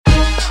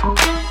Hello,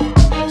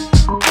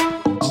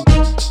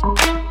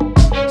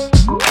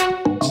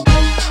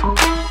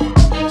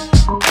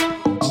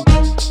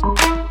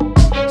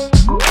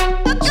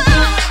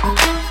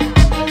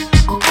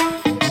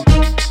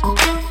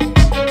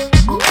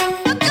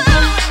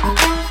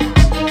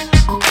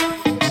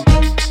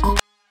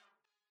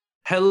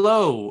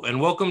 and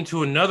welcome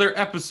to another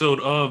episode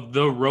of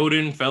the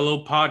Roden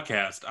Fellow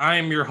Podcast. I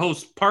am your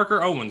host,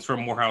 Parker Owens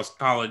from Morehouse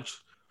College,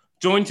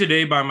 joined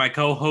today by my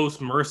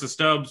co-host, Marissa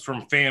Stubbs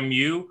from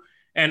FAMU,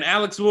 and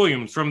Alex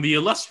Williams from the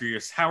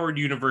illustrious Howard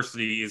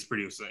University is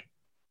producing.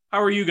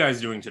 How are you guys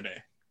doing today?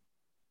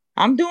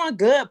 I'm doing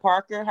good,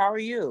 Parker. How are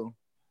you?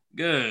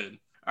 Good.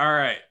 All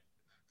right.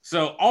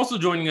 So also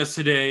joining us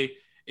today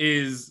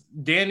is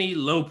Danny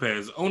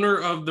Lopez, owner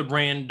of the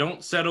brand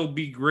Don't Settle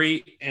Be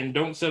Great and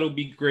Don't Settle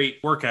Be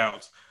Great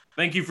Workouts.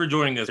 Thank you for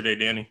joining us today,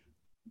 Danny.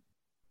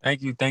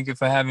 Thank you. Thank you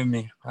for having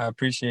me. I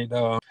appreciate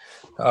the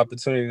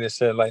opportunity to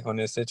shed light on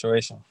this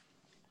situation.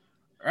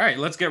 All right,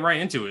 let's get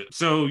right into it.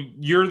 So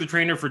you're the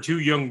trainer for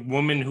two young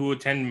women who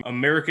attend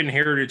American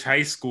Heritage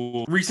High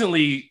School who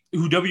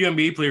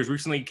WNBA players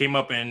recently came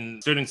up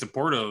and stood in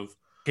support of.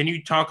 Can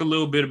you talk a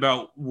little bit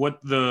about what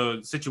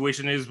the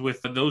situation is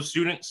with those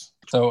students?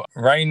 So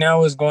right now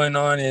what's going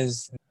on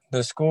is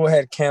the school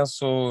had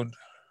canceled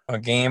a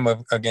game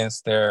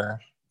against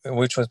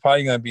which was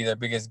probably going to be their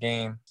biggest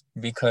game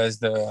because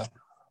the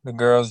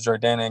girls,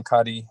 Jordana and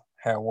Cody,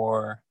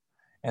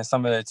 and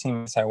some of their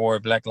teammates had wore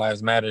Black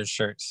Lives Matter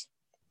shirts.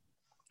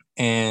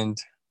 And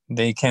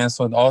they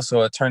canceled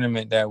also a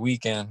tournament that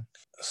weekend.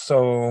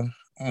 So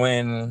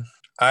when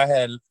I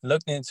had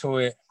looked into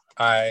it,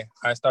 I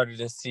started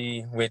to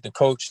see with the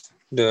coach,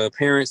 the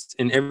parents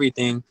and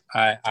everything,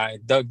 I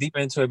dug deep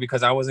into it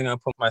because I wasn't going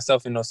to put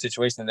myself in those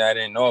situations that I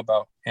didn't know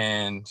about.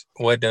 And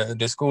what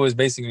the school is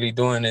basically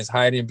doing is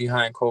hiding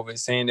behind COVID,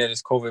 saying that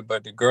it's COVID,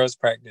 but the girls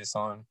practice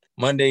on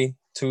Monday,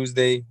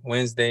 Tuesday,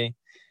 Wednesday.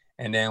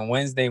 And then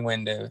Wednesday,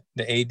 when the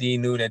AD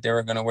knew that they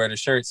were going to wear the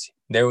shirts,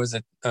 there was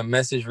a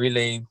message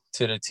relayed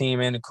to the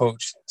team and the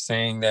coach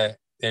saying that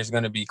there's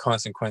going to be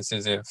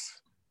consequences if,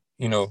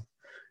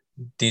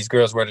 these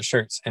girls wear the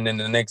shirts. And then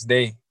the next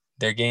day,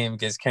 their game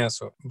gets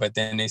canceled. But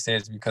then they say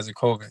it's because of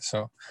COVID.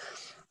 So,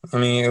 I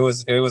mean, it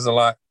was a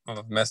lot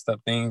of messed up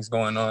things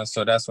going on.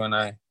 So that's when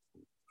I,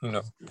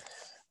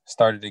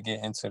 started to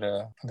get into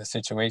the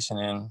situation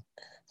and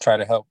try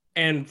to help.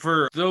 And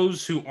for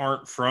those who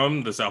aren't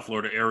from the South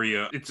Florida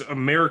area, it's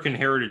American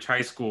Heritage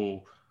High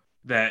School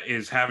that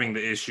is having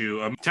the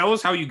issue. Tell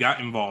us how you got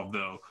involved,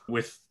 though,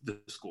 with the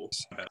school.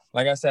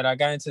 Like I said, I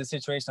got into the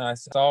situation. I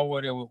saw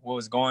what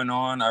was going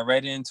on. I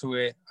read into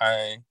it.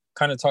 I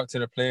kind of talked to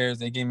the players.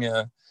 They gave me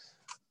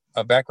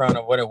a background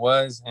of what it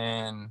was,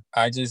 and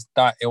I just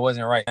thought it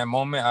wasn't right. At that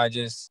moment, I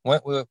just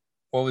went with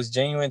what was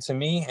genuine to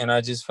me, and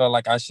I just felt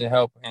like I should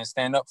help and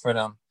stand up for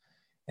them.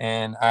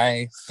 And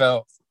I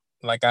felt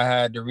like I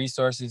had the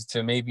resources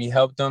to maybe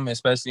help them,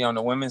 especially on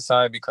the women's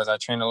side, because I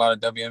train a lot of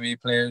WNBA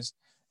players.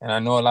 And I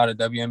know a lot of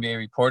WNBA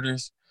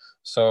reporters.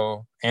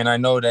 So, and I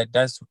know that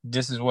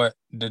this is what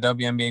the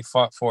WNBA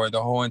fought for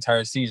the whole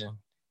entire season.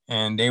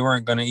 And they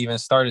weren't going to even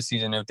start a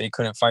season if they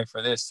couldn't fight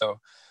for this.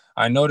 So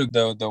I know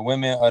the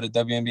women of the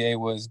WNBA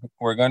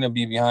were going to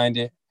be behind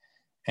it.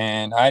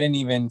 And I didn't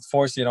even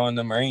force it on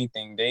them or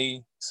anything.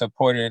 They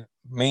supported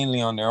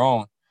mainly on their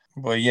own.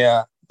 But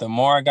yeah, the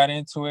more I got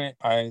into it,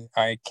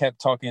 I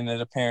kept talking to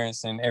the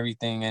parents and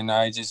everything. And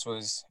I just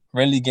was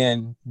really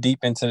getting deep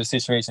into the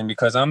situation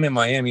because I'm in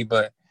Miami,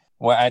 but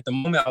at the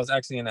moment I was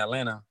actually in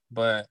Atlanta,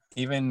 but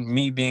even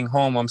me being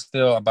home, I'm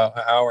still about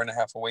an hour and a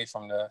half away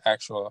from the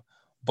actual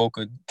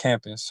Boca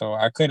campus. So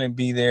I couldn't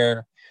be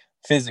there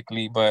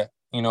physically, but,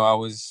 I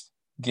was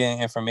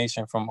getting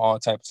information from all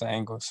types of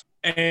angles.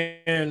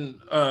 And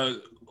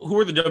who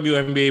are the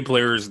WNBA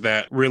players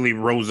that really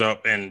rose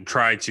up and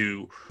tried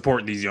to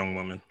support these young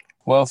women?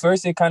 Well,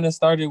 first it kind of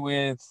started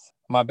with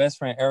my best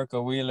friend,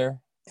 Erica Wheeler,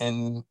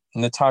 and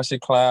Natasha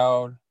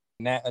Cloud,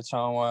 Nat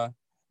Achanwa.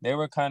 They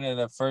were kind of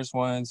the first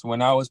ones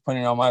when I was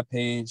putting it on my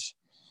page,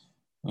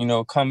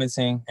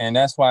 commenting. And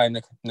that's why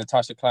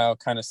Natasha Cloud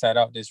kind of sat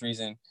out this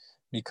reason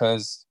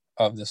because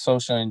of the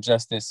social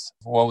injustice,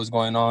 what was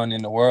going on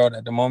in the world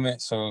at the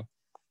moment. So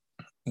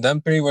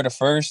them three were the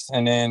first.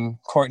 And then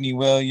Courtney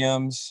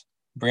Williams,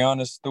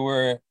 Breonna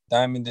Stewart,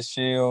 Diamond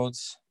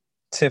DeShields,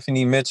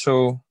 Tiffany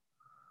Mitchell,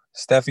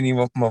 Stephanie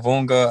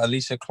Mavunga,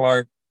 Alicia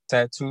Clark,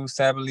 Tattoo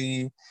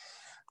Sabali,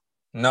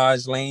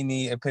 Naj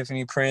Laney,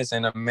 Epiphany Prince,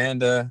 and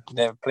Amanda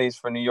that plays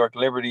for New York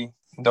Liberty.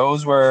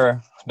 Those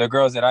were the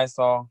girls that I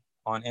saw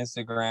on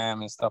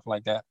Instagram and stuff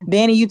like that.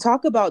 Danny, you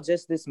talk about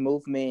just this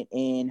movement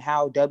and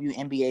how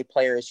WNBA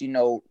players,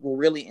 were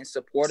really in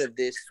support of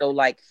this. So,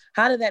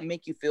 how did that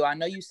make you feel? I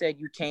know you said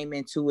you came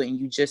into it and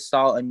you just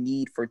saw a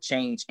need for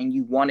change and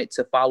you wanted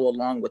to follow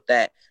along with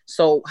that.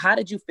 So how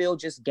did you feel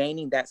just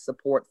gaining that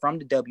support from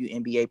the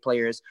WNBA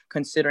players,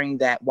 considering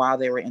that while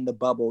they were in the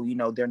bubble,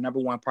 their number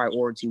one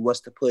priority was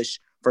to push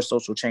for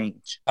social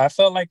change? I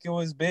felt like it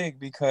was big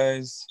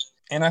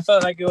I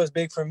felt like it was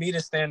big for me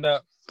to stand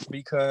up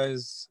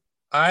because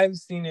I've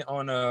seen it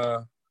on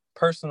a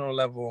personal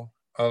level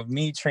of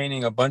me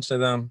training a bunch of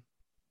them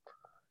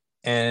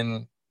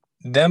and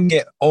them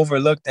get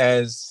overlooked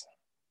as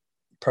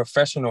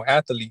professional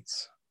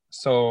athletes.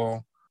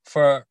 So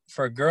for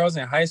girls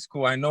in high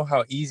school, I know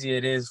how easy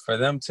it is for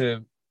them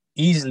to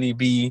easily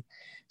be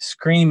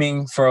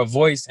screaming for a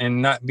voice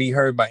and not be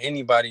heard by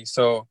anybody.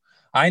 So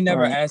I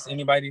never asked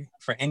anybody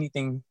for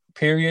anything,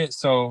 period.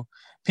 So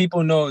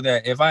people know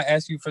that if I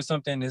ask you for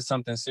something, it's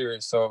something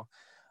serious. So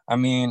I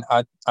mean,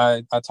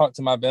 I talked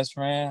to my best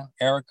friend,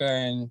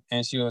 Erica,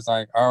 and she was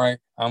like, all right,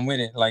 I'm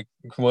with it. Like,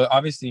 well,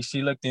 obviously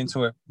she looked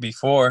into it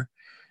before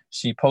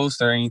she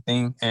posted or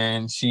anything,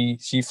 and she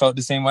felt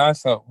the same way I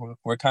felt.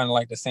 We're kind of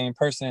like the same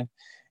person,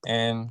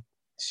 and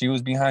she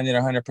was behind it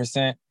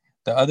 100%.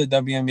 The other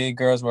WNBA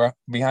girls were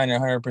behind it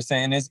 100%,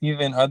 and there's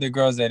even other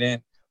girls that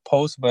didn't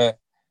post, but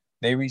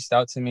they reached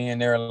out to me and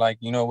they were like,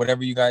 you know,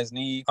 whatever you guys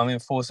need, I'm in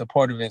full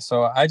support of it.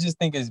 So I just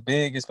think it's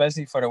big,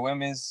 especially for the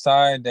women's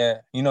side,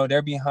 that, you know,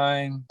 they're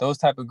behind those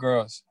type of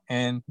girls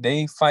and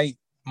they fight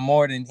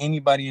more than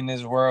anybody in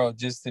this world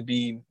just to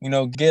be, you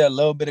know, get a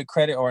little bit of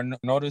credit or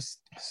notice.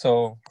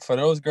 So for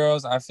those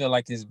girls, I feel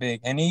like it's big.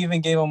 And it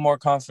even gave them more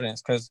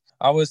confidence because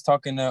I was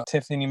talking to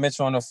Tiffany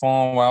Mitchell on the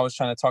phone while I was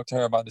trying to talk to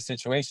her about the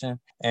situation.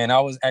 And I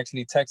was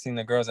actually texting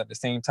the girls at the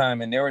same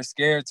time and they were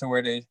scared to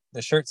wear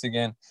the shirts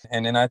again.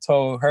 And then I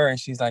told her and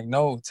she's like,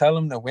 no, tell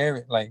them to wear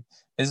it. Like,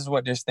 this is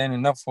what they're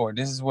standing up for.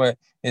 This is what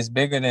is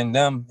bigger than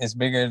them. It's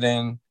bigger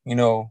than, you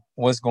know,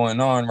 what's going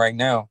on right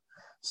now.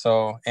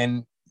 So,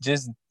 and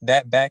just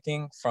that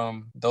backing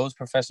from those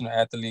professional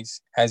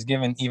athletes has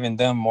given even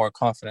them more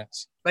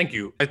confidence. Thank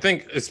you. I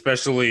think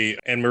especially,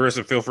 and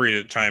Marissa, feel free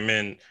to chime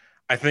in.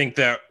 I think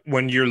that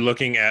when you're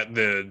looking at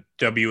the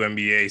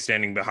WNBA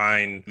standing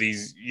behind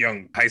these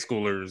young high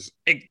schoolers,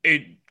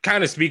 it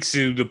kind of speaks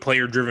to the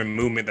player-driven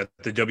movement that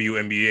the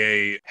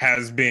WNBA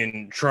has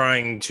been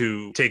trying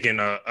to take in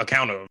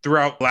account of.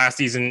 Throughout last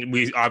season,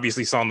 we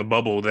obviously saw in the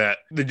bubble that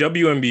the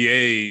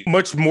WNBA,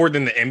 much more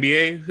than the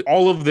NBA,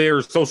 all of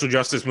their social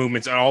justice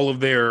movements and all of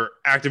their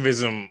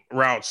activism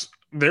routes,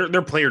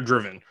 they're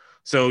player-driven.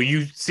 So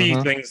you see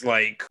things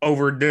like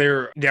over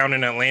there down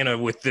in Atlanta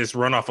with this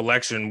runoff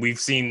election, we've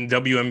seen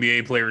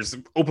WNBA players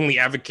openly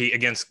advocate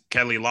against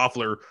Kelly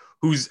Loeffler,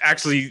 who's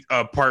actually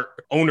a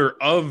part owner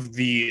of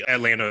the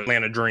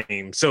Atlanta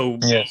Dream. So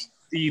yes,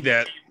 see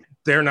that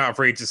they're not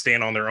afraid to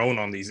stand on their own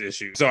on these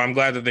issues. So I'm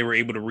glad that they were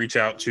able to reach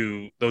out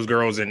to those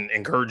girls and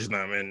encourage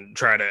them and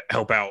try to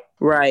help out.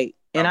 Right.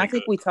 And I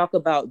think we talk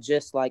about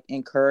just like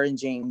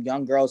encouraging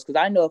young girls, because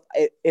I know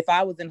if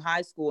I was in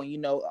high school and, you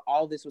know,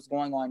 all this was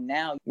going on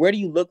now, where do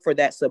you look for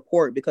that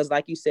support? Because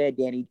like you said,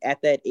 Danny,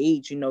 at that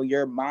age, you know,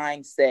 your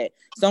mindset,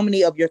 so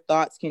many of your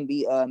thoughts can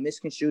be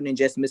misconstrued and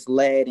just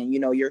misled. And, you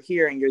know, you're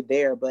here and you're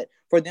there. But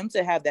for them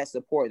to have that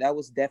support, that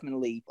was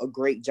definitely a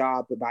great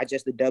job by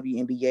just the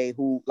WNBA,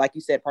 who, like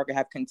you said, Parker,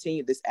 have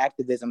continued this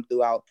activism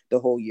throughout the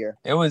whole year.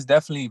 It was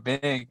definitely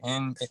big.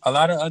 And a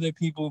lot of other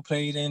people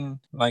played in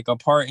like a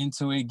part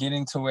into it,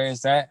 getting to where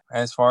it's at.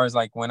 As far as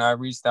like when I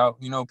reached out,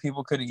 you know,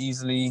 people could have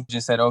easily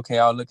just said, okay,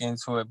 I'll look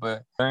into it.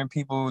 But certain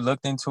people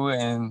looked into it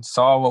and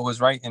saw what was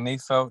right and they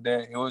felt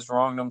that it was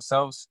wrong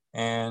themselves.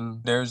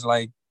 And there's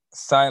like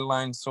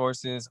sideline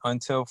sources,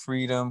 Until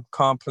Freedom,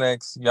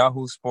 Complex,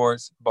 Yahoo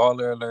Sports,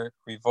 Baller Alert,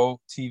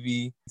 Revolt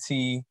TV,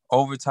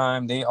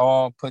 Overtime. They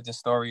all put the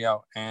story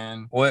out.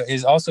 And what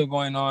is also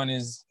going on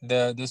is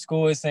the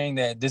school is saying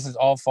that this is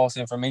all false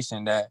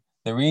information, that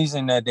the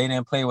reason that they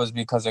didn't play was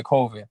because of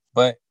COVID.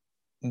 But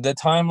the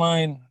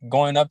timeline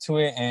going up to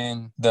it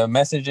and the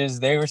messages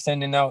they were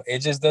sending out, it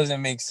just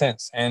doesn't make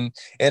sense. And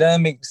it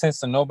doesn't make sense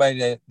to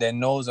nobody that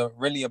knows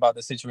really about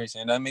the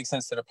situation. It doesn't make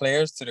sense to the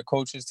players, to the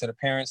coaches, to the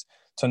parents,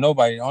 to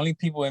nobody. The only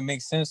people it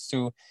makes sense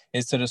to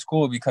is to the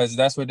school, because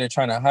that's what they're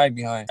trying to hide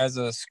behind. As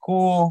a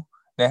school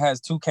that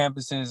has 2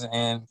 campuses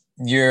and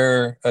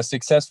you're a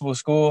successful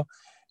school,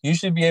 you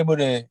should be able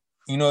to,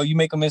 you know, you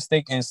make a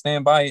mistake and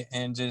stand by it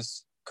and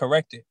just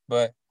correct it.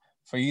 But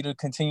for you to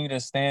continue to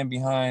stand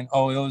behind,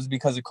 oh, it was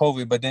because of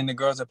COVID, but then the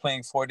girls are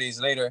playing 4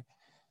 days later,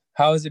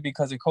 how is it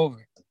because of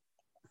COVID?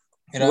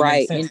 It doesn't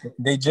make sense.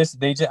 They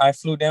just, I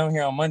flew down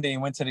here on Monday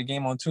and went to the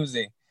game on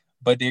Tuesday,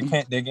 but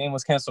their game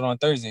was canceled on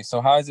Thursday.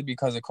 So how is it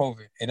because of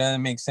COVID? It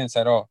doesn't make sense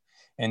at all.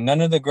 And none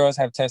of the girls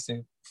have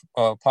tested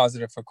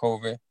positive for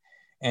COVID.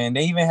 And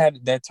they even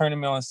had that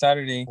tournament on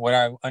Saturday. What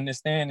I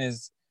understand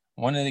is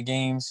one of the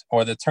games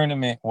or the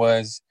tournament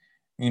was,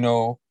 you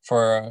know,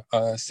 for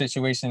a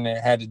situation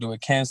that had to do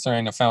with cancer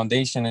and the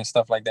foundation and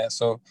stuff like that.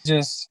 So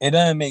just, it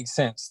doesn't make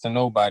sense to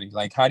nobody.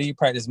 Like, how do you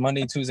practice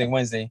Monday, Tuesday,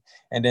 Wednesday,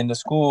 and then the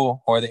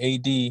school or the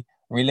AD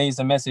relays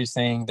a message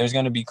saying there's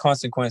going to be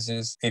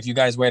consequences if you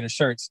guys wear the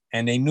shirts,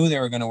 and they knew they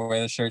were going to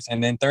wear the shirts,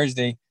 and then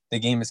Thursday, the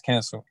game is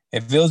canceled.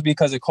 If it was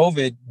because of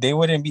COVID, they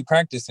wouldn't be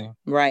practicing.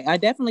 Right. I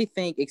definitely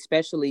think,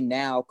 especially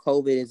now,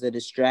 COVID is a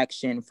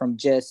distraction from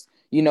just,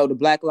 the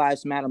Black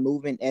Lives Matter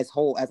movement as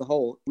a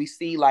whole. We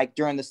see like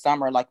during the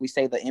summer, like we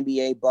say the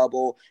NBA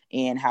bubble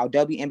and how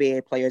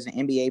WNBA players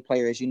and NBA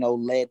players,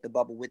 led the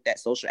bubble with that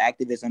social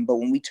activism. But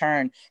when we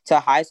turn to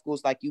high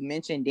schools, like you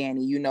mentioned,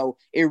 Danny,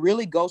 it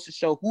really goes to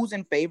show who's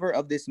in favor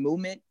of this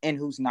movement and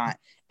who's not.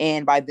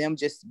 And by them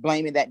just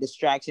blaming that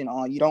distraction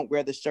on you don't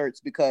wear the shirts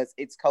because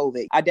it's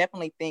COVID. I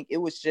definitely think it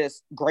was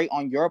just great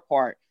on your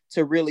part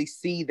to really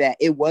see that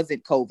it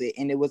wasn't COVID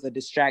and it was a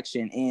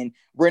distraction, and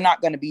we're not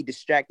going to be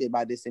distracted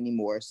by this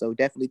anymore. So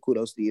definitely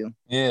kudos to you.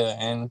 Yeah,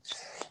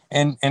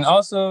 and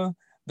also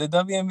the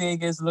WNBA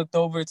gets looked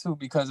over too,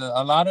 because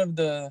a lot of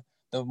the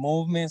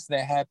movements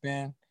that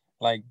happen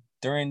like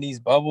during these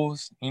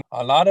bubbles,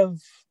 a lot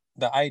of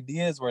the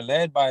ideas were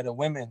led by the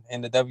women in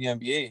the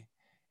WNBA,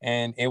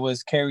 and it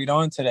was carried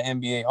on to the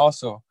NBA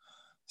also.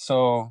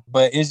 So,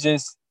 but it's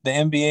just the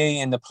NBA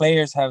and the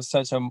players have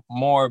such a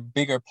more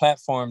bigger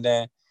platform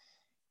that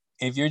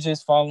if you're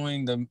just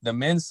following the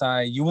men's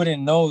side, you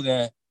wouldn't know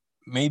that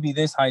maybe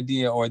this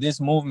idea or this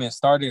movement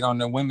started on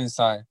the women's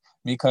side,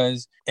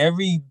 because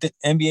every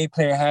NBA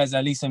player has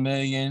at least 1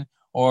 million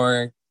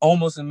or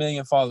almost 1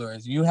 million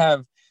followers. You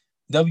have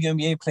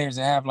WNBA players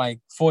that have like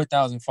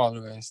 4,000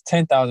 followers,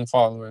 10,000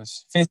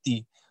 followers,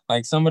 50.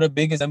 Like some of the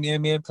biggest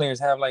WNBA players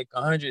have like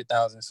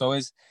 100,000. So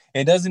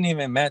it doesn't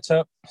even match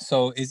up.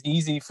 So it's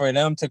easy for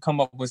them to come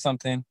up with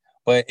something,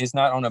 but it's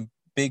not on a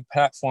big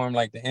platform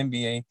like the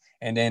NBA,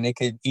 and then it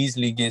could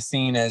easily get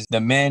seen as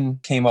the men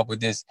came up with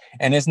this.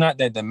 And it's not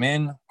that the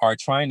men are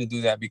trying to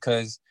do that,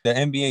 because the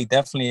NBA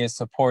definitely is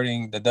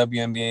supporting the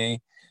WNBA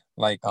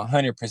like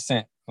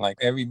 100%. Like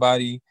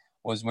everybody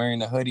was wearing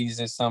the hoodies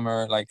this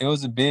summer. Like it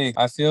was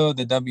I feel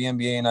the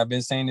WNBA, and I've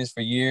been saying this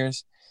for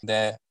years,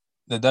 that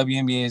the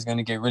WNBA is going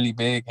to get really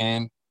big,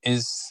 and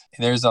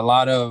there's a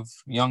lot of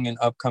young and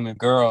upcoming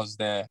girls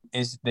that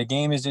the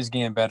game is just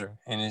getting better,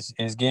 and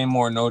it's getting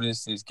more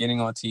notice. It's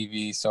getting on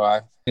TV. So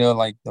I feel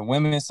like the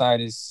women's side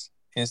is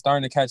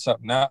starting to catch up.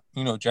 Not,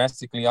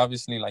 drastically,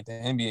 obviously, like the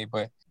NBA,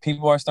 but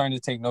people are starting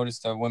to take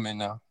notice of women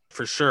now.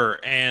 For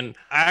sure. And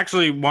I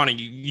actually want to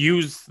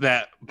use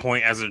that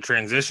point as a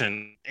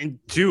transition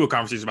into a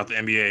conversation about the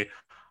NBA.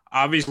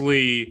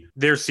 Obviously,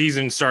 their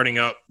season's starting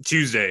up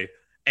Tuesday.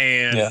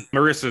 And yeah.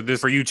 Marissa, this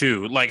for you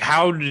too. Like,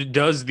 how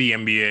does the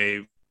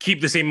NBA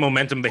keep the same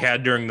momentum they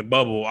had during the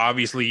bubble?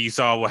 Obviously, you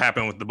saw what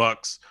happened with the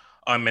Bucks,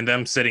 and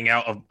them sitting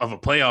out of a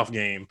playoff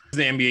game. Does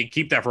the NBA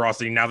keep that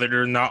ferocity now that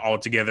they're not all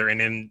together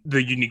and in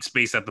the unique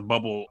space that the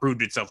bubble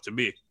proved itself to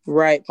be?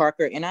 Right,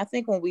 Parker. And I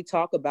think when we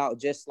talk about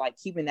just like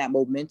keeping that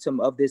momentum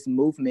of this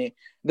movement,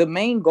 the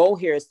main goal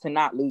here is to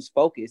not lose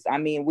focus. I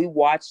mean, we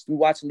watch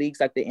leagues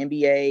like the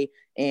NBA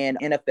and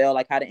NFL,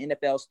 like how the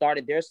NFL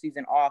started their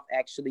season off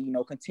actually,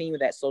 continue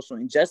that social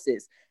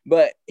injustice.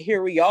 But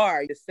here we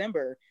are,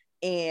 December.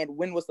 And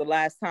when was the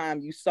last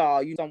time you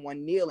saw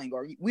someone kneeling?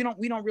 Or we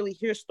don't really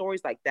hear stories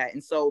like that.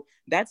 And so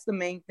that's the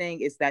main thing,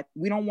 is that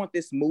we don't want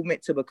this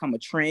movement to become a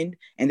trend.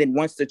 And then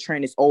once the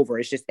trend is over,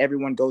 it's just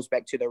everyone goes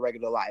back to their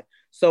regular life.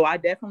 So I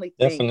definitely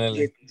think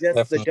with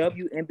just the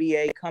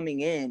WNBA coming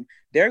in,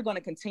 they're going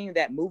to continue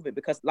that movement,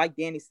 because like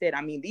Danny said,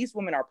 I mean, these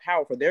women are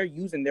powerful. They're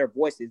using their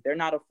voices. They're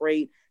not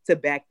afraid to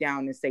back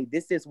down and say,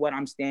 this is what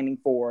I'm standing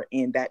for.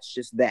 And that's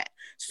just that.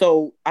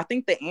 So I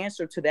think the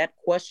answer to that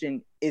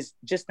question is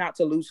just not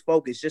to lose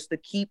focus, just to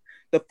keep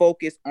the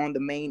focus on the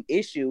main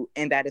issue,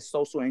 and that is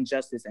social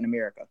injustice in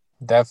America.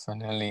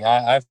 Definitely.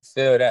 I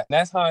feel that.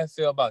 That's how I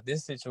feel about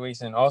this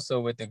situation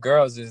also with the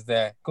girls, is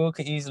that school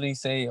could easily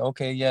say,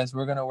 okay, yes,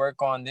 we're going to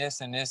work on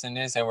this and this and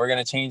this, and we're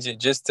going to change it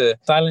just to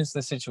silence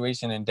the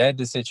situation and dead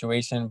the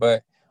situation.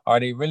 But are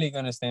they really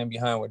going to stand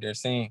behind what they're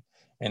saying?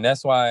 And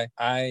that's why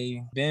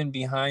I've been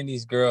behind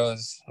these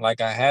girls like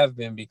I have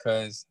been,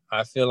 because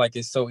I feel like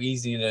it's so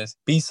easy to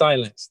be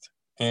silenced.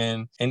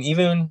 And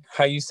even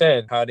how you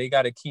said, how they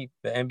got to keep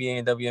the NBA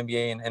and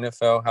WNBA and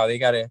NFL, how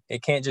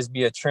it can't just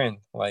be a trend.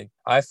 Like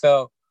I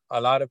felt a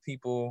lot of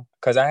people,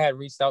 because I had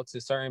reached out to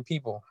certain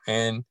people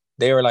and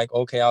they were like,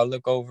 okay, I'll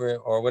look over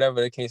it, or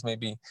whatever the case may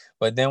be.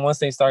 But then once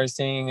they started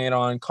seeing it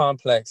on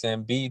Complex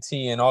and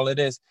BT and all of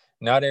this,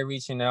 now they're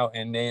reaching out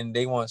and then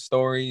they want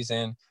stories,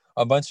 and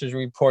a bunch of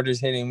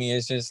reporters hitting me.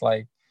 It's just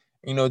like,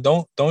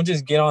 don't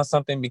just get on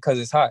something because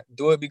it's hot.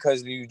 Do it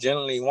because you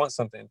genuinely want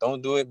something.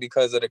 Don't do it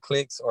because of the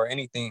clicks or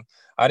anything.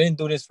 I didn't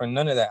do this for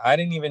none of that. I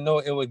didn't even know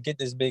it would get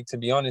this big, to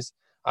be honest.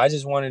 I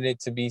just wanted it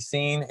to be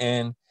seen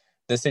and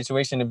the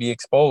situation to be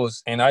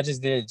exposed. And I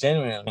just did it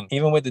genuinely. And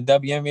even with the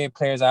WNBA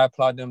players, I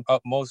applaud them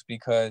utmost,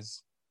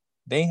 because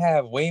they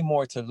have way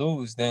more to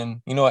lose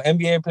than, an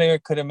NBA player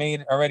could have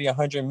made already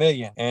 100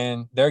 million,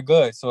 and they're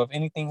good. So if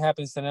anything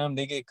happens to them,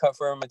 they get cut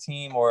from a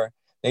team or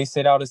they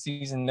sit out a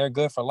season, they're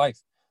good for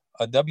life.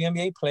 A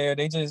WNBA player,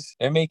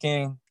 they're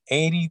making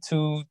 80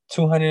 to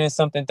 200 and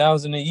something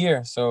thousand a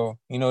year. So,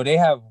 they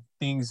have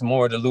things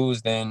more to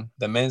lose than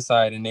the men's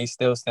side, and they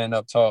still stand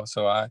up tall.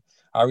 So I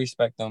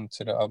respect them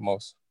to the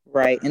utmost.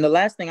 Right. And the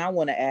last thing I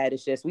want to add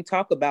is just, we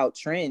talk about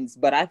trends,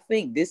 but I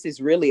think this is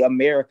really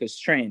America's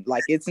trend.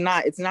 Like it's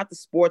not the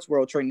sports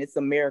world trend. It's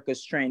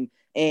America's trend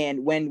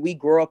And when we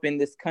grow up in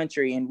this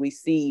country and we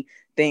see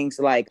things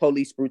like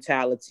police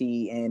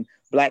brutality and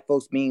Black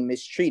folks being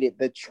mistreated,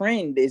 the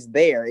trend is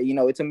there. You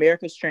know, it's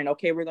America's trend.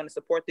 Okay, we're going to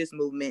support this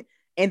movement,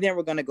 and then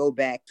we're going to go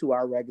back to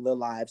our regular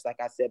lives,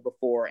 like I said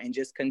before, and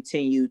just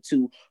continue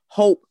to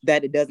hope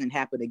that it doesn't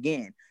happen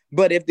again.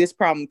 But if this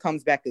problem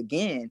comes back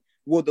again,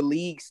 will the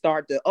league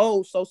start to,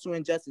 social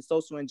injustice,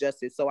 social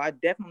injustice? So I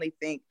definitely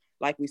think,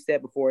 like we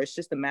said before, it's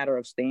just a matter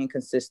of staying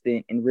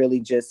consistent and really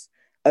just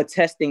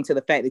attesting to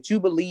the fact that you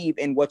believe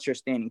in what you're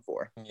standing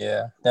for.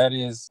 Yeah,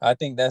 I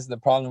think that's the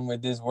problem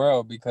with this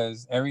world,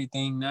 because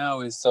everything now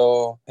is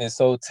so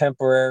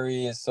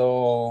temporary, it's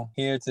so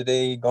here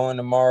today, gone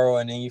tomorrow,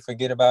 and then you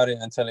forget about it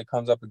until it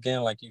comes up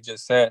again, like you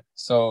just said.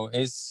 So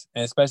it's,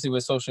 especially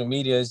with social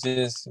media, it's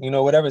just,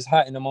 whatever's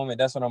hot in the moment,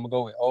 that's what I'm gonna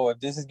go with. Oh, if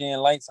this is getting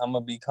likes, I'm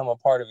gonna become a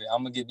part of it.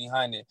 I'm gonna get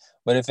behind it.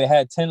 But if it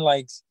had 10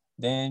 likes,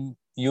 then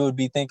you would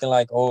be thinking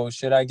like, oh,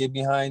 should I get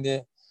behind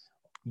it?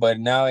 But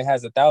now it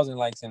has 1,000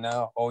 likes, and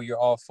now, you're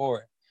all for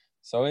it.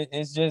 So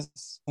it's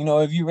just,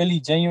 if you really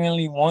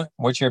genuinely want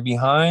what you're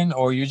behind,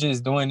 or you're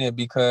just doing it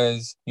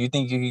because you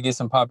think you could get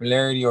some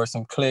popularity or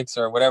some clicks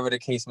or whatever the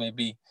case may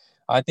be.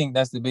 I think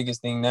that's the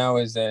biggest thing now,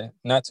 is that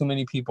not too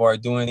many people are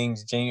doing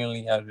things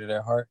genuinely out of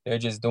their heart. They're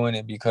just doing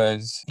it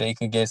because they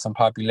could get some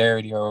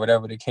popularity or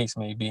whatever the case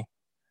may be.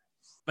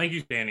 Thank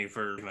you, Danny,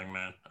 for everything,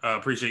 man.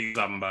 Appreciate you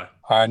stopping by.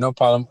 All right, no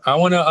problem. I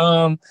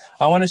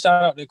wanna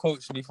shout out the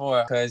coach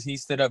before, because he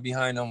stood up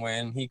behind him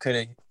when he could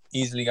have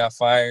easily got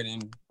fired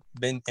and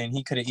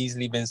he could have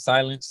easily been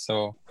silenced.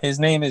 So his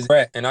name is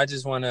Brett, and I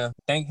just want to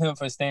thank him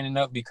for standing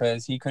up,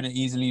 because he could have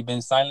easily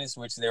been silenced,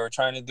 which they were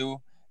trying to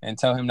do, and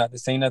tell him not to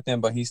say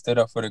nothing. But he stood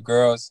up for the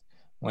girls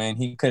when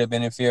he could have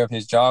been in fear of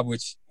his job,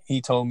 which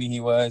he told me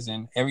he was,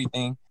 and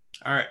everything.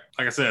 All right,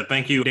 like I said,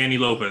 thank you, Danny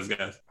Lopez,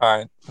 guys. All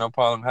right, no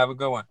problem. Have a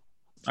good one.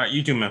 All right,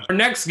 you too, man. Our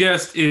next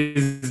guest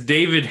is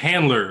David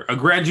Handler, a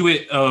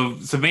graduate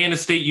of Savannah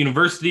State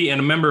University and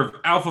a member of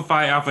Alpha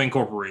Phi Alpha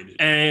Incorporated.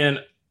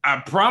 And I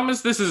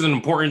promise this is an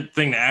important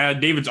thing to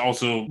add. David's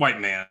also a white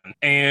man.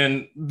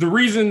 And the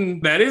reason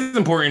that is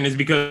important is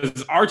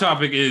because our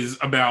topic is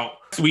about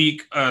last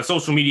week,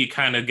 social media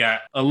kind of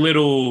got a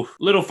little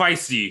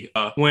feisty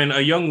when a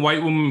young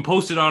white woman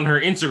posted on her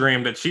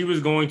Instagram that she was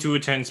going to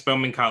attend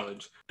Spelman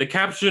College. The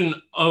caption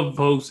of the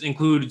post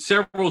included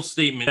several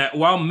statements that,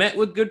 while met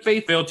with good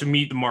faith, failed to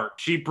meet the mark.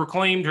 She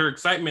proclaimed her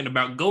excitement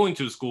about going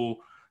to school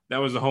that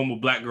was the home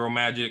of Black Girl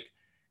Magic.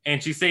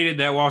 And she stated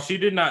that while she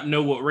did not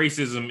know what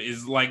racism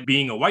is like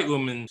being a white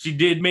woman, she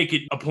did make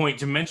it a point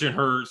to mention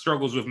her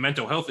struggles with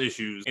mental health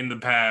issues in the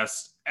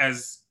past,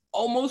 as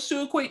almost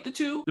to equate the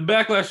two. The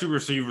backlash she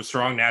received was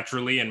strong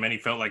naturally, and many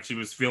felt like she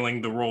was filling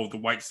the role of the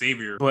white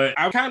savior. But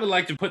I would kind of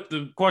like to put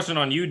the question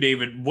on you,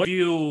 David. What do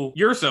you feel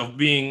yourself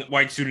being a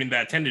white student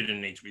that attended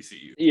an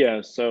HBCU? Yeah,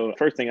 so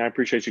first thing, I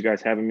appreciate you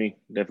guys having me.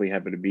 Definitely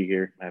happy to be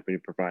here. Happy to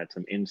provide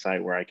some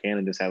insight where I can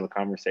and just have a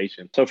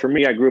conversation. So for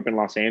me, I grew up in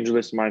Los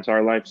Angeles my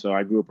entire life. So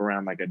I grew up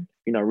around like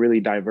a really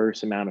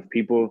diverse amount of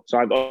people. So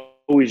I've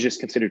always just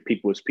considered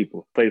people as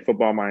people. Played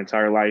football my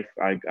entire life.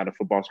 I got a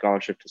football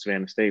scholarship to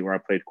Savannah State where I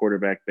played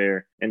quarterback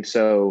there. And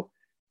so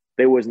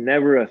there was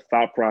never a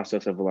thought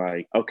process of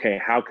like,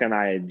 okay, how can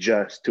I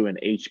adjust to an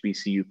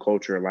HBCU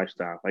culture or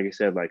lifestyle? Like I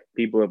said, like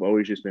people have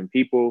always just been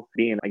people.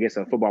 Being, I guess,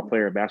 a football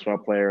player, a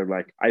basketball player,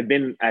 like I've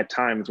been at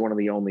times one of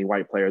the only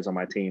white players on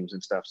my teams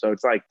and stuff. So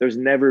it's like, there's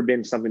never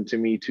been something to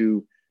me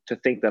to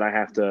think that I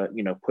have to,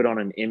 put on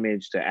an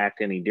image to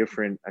act any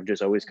different. I've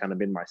just always kind of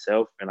been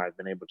myself, and I've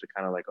been able to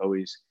kind of like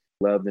always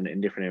loved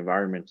in different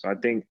environments. So I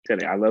think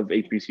today I love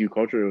HBCU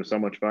culture. It was so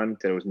much fun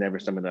that it was never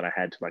something that I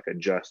had to like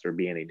adjust or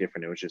be any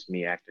different. It was just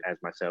me acting as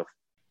myself.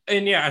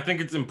 And yeah, I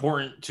think it's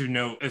important to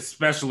note,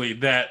 especially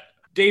that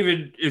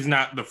David is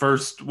not the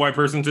first white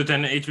person to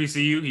attend an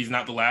HBCU. He's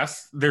not the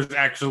last. There's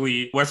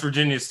actually West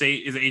Virginia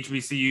State is an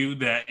HBCU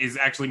that is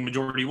actually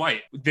majority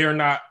white. They're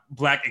not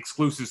Black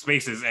exclusive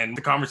spaces. And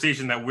the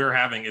conversation that we're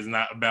having is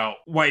not about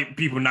white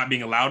people not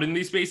being allowed in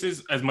these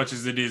spaces as much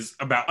as it is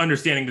about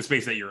understanding the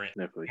space that you're in.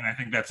 Definitely. And I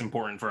think that's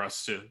important for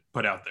us to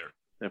put out there.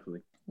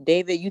 Definitely.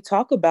 David, you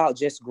talk about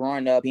just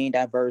growing up, being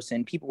diverse,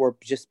 and people were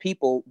just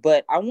people.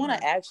 But I want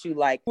to ask you,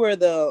 like, you were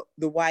the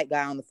white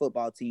guy on the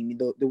football team,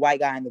 the white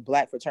guy in the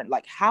Black fraternity.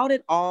 Like, how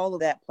did all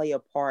of that play a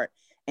part?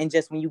 And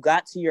just when you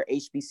got to your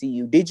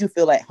HBCU, did you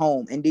feel at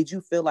home? And did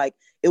you feel like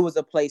it was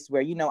a place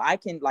where, I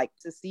can like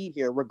succeed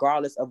here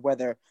regardless of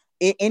whether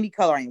any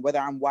color I am, whether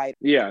I'm white?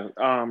 Yeah.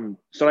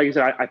 So like I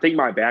said, I think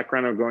my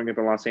background of growing up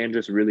in Los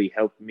Angeles really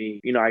helped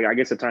me. I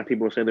guess at times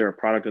people say they're a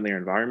product of their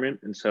environment.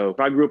 And so if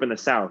I grew up in the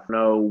South, I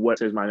know what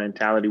my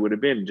mentality would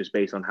have been just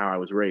based on how I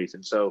was raised.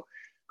 And so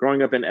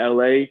growing up in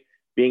LA,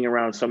 being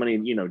around so many,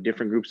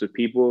 different groups of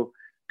people,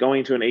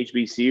 going to an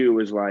HBCU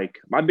was like,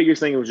 my biggest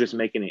thing was just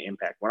making an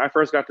impact. When I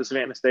first got to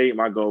Savannah State,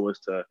 my goal was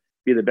to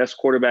be the best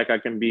quarterback I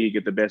can be,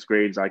 get the best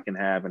grades I can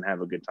have, and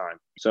have a good time.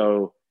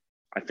 So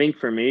I think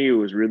for me, it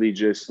was really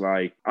just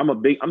like, I'm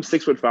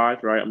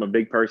 6'5", right? I'm a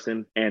big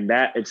person. And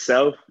that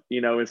itself,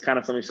 is kind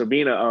of something. So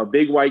being a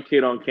big white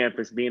kid on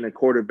campus, being a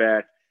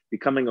quarterback,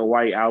 becoming a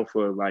white alpha,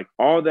 like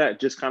all that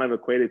just kind of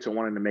equated to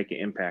wanting to make an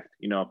impact,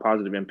 you know, a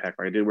positive impact.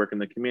 Like I did work in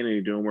the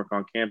community, doing work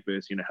on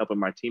campus, you know, helping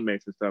my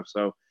teammates and stuff.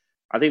 So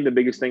I think the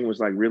biggest thing was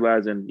like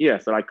realizing,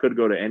 yes, that I could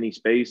go to any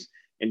space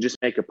and just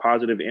make a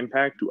positive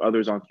impact to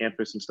others on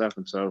campus and stuff.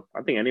 And so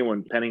I think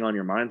anyone, depending on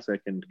your mindset,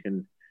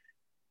 can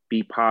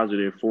be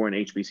positive for an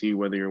HBCU,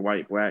 whether you're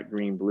white, black,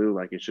 green, blue.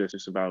 Like it's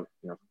just about,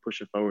 you know,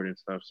 pushing forward and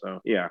stuff.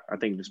 So yeah, I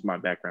think just my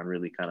background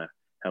really kind of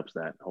helps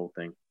that whole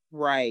thing.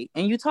 Right.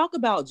 And you talk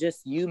about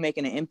just you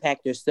making an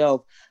impact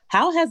yourself.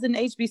 How has an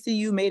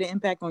HBCU made an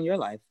impact on your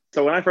life?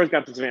 So when I first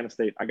got to Savannah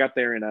State, I got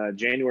there in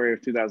January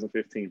of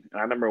 2015. And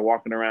I remember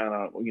walking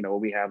around, you know,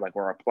 we have like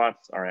where our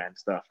plots are at and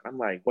stuff. I'm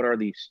like, what are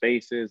these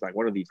spaces? Like,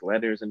 what are these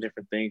letters and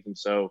different things? And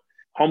so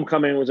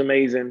homecoming was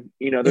amazing.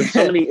 You know, there's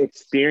so many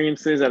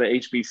experiences at a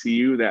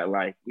HBCU that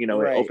like, you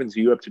know, It opens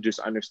you up to just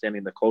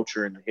understanding the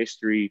culture and the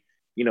history,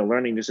 you know,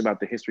 learning just about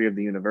the history of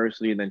the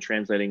university and then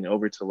translating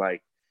over to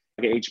like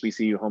a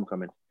HBCU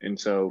homecoming. And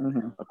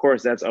so, of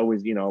course, that's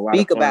always, you know, a lot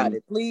speak of fun. about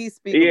it. Please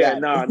speak about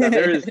it. No,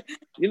 there is,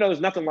 you know, there's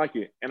nothing like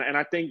it. And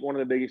I think one of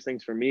the biggest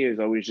things for me is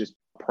always just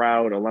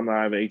proud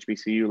alumni of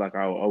HBCU. Like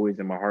I always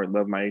in my heart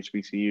love my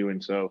HBCU.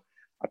 And so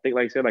I think,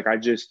 like I said, like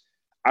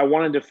I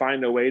wanted to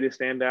find a way to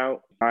stand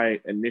out. My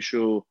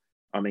initial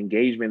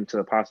engagement to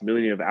the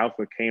possibility of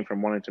Alpha came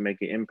from wanting to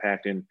make an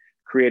impact and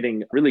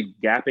creating, really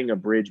gapping a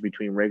bridge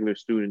between regular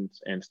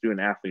students and student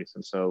athletes.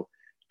 And so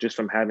just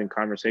from having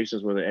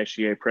conversations with the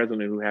SGA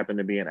president who happened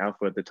to be an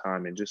Alpha at the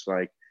time, and just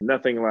like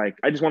nothing like,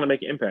 I just want to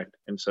make an impact.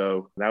 And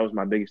so that was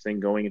my biggest thing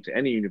going into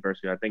any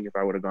university. I think if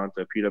I would have gone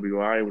to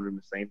PWI, it would have been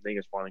the same thing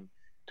as wanting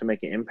to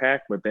make an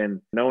impact. But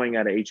then knowing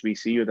at a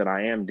HBCU that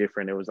I am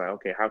different, it was like,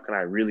 okay, how can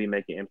I really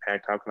make an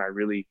impact? How can I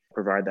really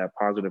provide that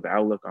positive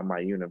outlook on my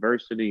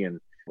university?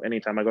 And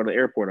anytime I go to the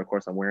airport, of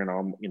course, I'm wearing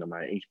all, you know,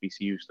 my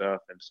HBCU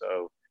stuff. And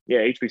so, yeah,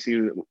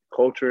 HBCU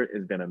culture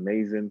has been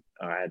amazing.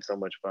 I had so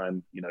much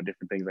fun, you know,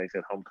 different things. Like I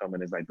said,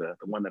 homecoming is like the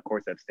one, of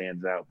course, that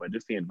stands out, but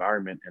just the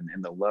environment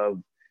and the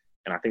love.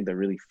 And I think the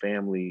really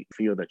family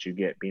feel that you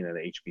get being at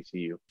an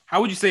HBCU.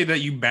 How would you say that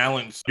you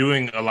balance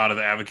doing a lot of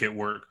the advocate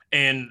work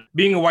and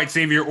being a white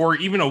savior, or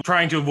even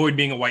trying to avoid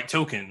being a white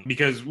token?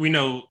 Because we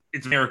know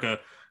it's America.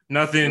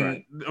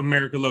 Nothing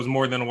America loves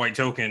more than a white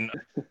token.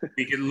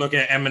 We could look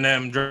at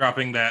Eminem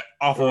dropping that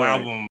awful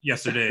album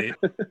yesterday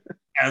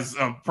as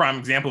a prime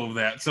example of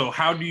that. So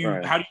how do you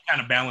kind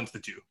of balance the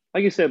two?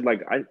 Like you said,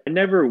 like I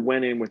never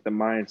went in with the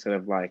mindset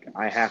of like,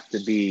 I have to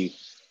be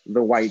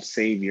the white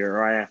savior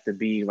or I have to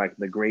be like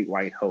the great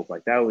white hope.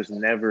 Like that was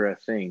never a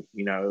thing.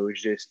 You know, it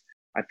was just,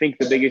 I think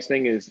the biggest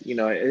thing is, you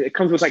know, it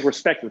comes with like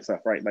respect and stuff,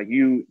 right? Like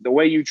the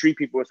way you treat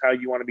people is how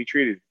you want to be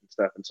treated and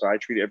stuff. And so I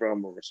treat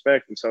everyone with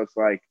respect. And so it's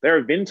like, there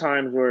have been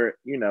times where,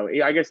 you know,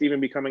 I guess even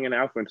becoming an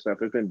Alpha and stuff,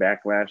 there's been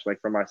backlash,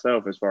 like for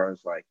myself, as far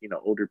as like, you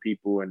know, older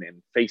people and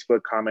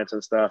Facebook comments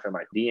and stuff and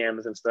like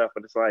DMs and stuff.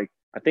 But it's like,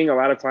 I think a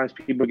lot of times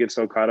people get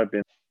so caught up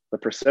in the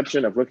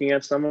perception of looking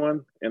at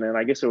someone. And then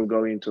I guess it will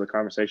go into the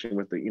conversation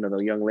with the, you know, the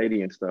young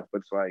lady and stuff.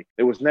 But it's like,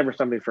 it was never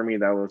something for me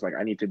that was like,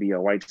 I need to be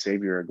a white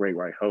savior, a great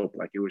white hope.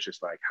 Like, it was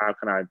just like, how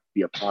can I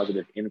be a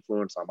positive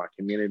influence on my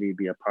community,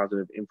 be a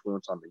positive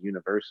influence on the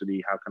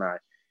university? How can I,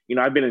 you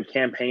know, I've been in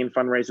campaign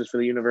fundraisers for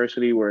the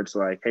university where it's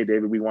like, hey,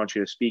 David, we want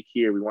you to speak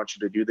here. We want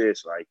you to do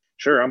this. Like,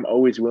 sure, I'm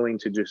always willing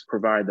to just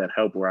provide that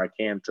help where I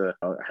can to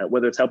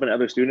whether it's helping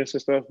other students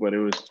and stuff, but it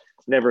was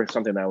never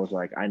something that was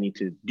like, I need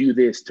to do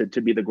this to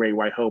be the great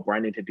white hope, or I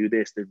need to do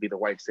this to be the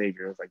white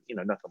savior. It was like, you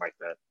know, nothing like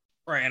that.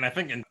 Right. And I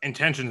think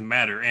intentions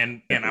matter.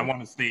 And I want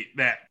to state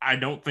that I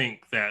don't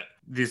think that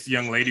this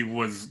young lady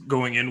was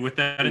going in with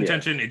that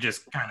intention. It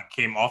just kind of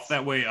came off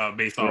that way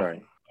based off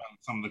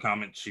some of the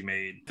comments she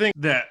made. I think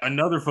that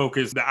another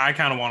focus that I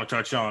kind of want to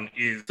touch on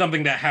is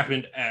something that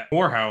happened at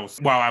Morehouse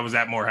while I was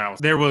at Morehouse.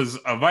 There was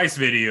a Vice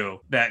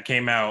video that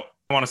came out,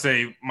 I want to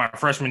say my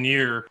freshman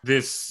year.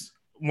 This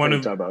one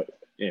of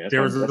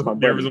there was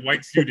a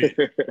white student.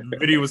 The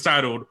video was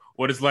titled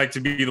 "What It's Like to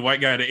Be the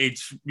White Guy at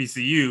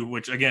HBCU,"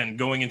 which, again,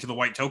 going into the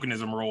white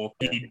tokenism role,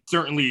 he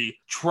certainly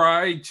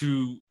tried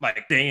to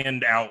like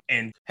stand out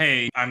and,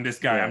 hey, I'm this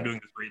guy, I'm doing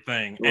this great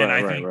thing. And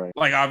I think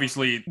like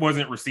obviously it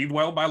wasn't received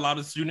well by a lot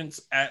of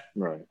students at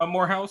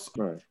Morehouse.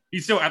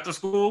 He's still at the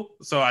school,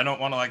 so I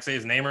don't want to like say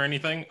his name or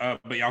anything,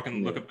 but y'all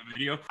can look up the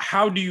video.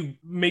 How do you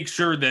make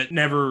sure that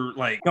never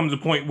like comes a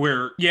point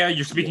where,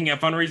 you're speaking at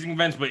fundraising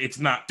events, but it's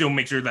not, still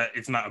make sure that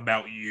it's not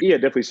about you? Yeah,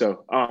 definitely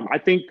so. I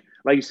think,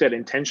 like you said,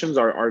 intentions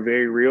are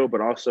very real,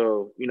 but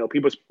also, you know,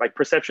 people's like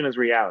perception is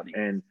reality.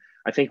 And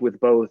I think with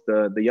both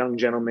the young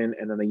gentleman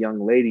and then the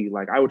young lady,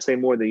 like I would say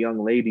more the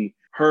young lady,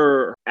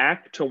 her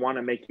act to want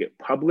to make it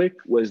public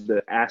was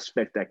the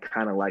aspect that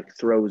kind of like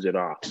throws it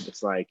off.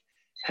 It's like,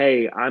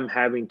 hey, I'm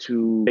having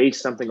to base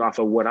something off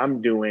of what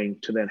I'm doing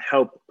to then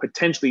help,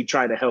 potentially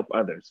try to help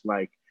others.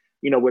 Like,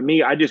 you know, with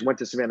me, I just went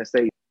to Savannah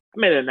State. I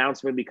made an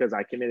announcement because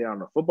I committed on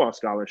a football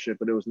scholarship,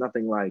 but it was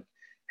nothing like,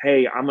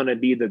 hey, I'm going to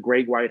be the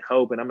great white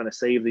hope and I'm going to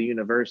save the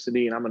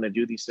university and I'm going to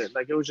do these things.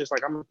 Like, it was just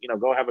like, I'm,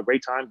 go have a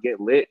great time, get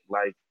lit,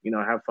 like,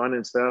 have fun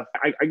and stuff.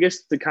 I guess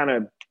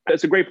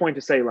it's a great point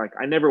to say, like,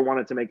 I never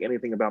wanted to make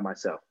anything about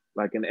myself.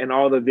 Like, in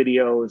all the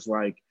videos,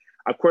 like,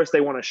 of course,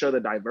 they want to show the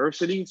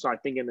diversity. So I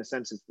think in a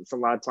sense, it's a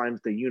lot of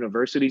times the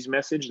university's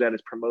message that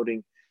is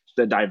promoting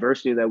the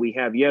diversity that we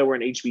have. Yeah, we're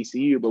an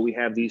HBCU, but we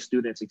have these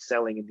students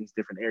excelling in these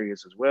different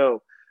areas as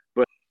well.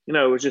 But, it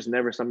was just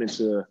never something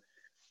to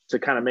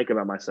kind of make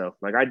about myself.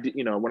 Like,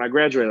 when I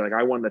graduated, like,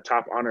 I won the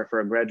top honor for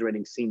a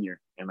graduating senior.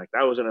 And like,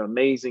 that was an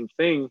amazing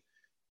thing.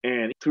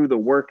 And through the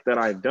work that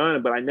I've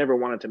done, but I never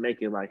wanted to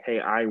make it like, hey,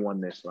 I won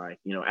this, like,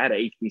 at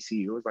a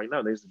HBCU. It was like,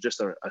 no, there's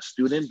just a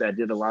student that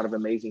did a lot of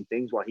amazing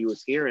things while he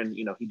was here. And,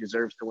 he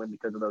deserves to win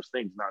because of those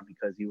things, not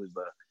because he was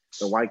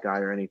the white guy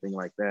or anything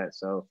like that.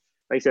 So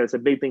like I said, it's a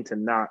big thing to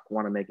not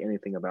want to make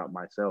anything about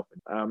myself.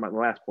 My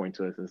last point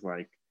to this is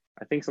like,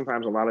 I think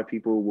sometimes a lot of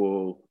people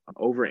will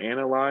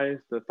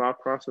overanalyze the thought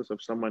process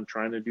of someone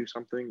trying to do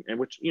something, and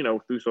which,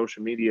 through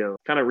social media,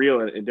 kind of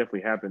real, it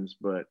definitely happens.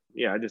 But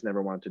yeah, I just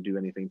never wanted to do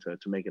anything to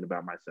make it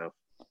about myself.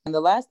 And the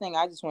last thing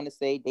I just want to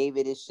say,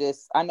 David, is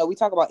just, I know we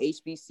talk about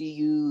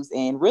HBCUs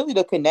and really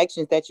the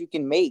connections that you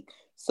can make.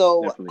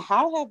 So Definitely.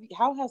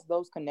 how has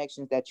those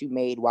connections that you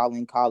made while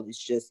in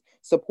college just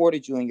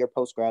supported you in your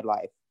post-grad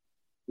life?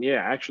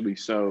 Yeah, actually.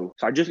 So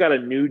I just got a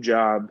new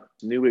job,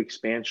 new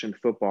expansion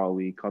football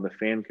league called the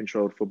Fan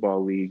Controlled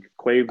Football League.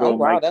 Quavo, Oh,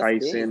 wow, Mike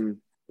Tyson.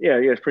 Big. Yeah,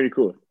 it's pretty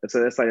cool. It's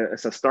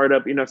a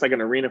startup. It's like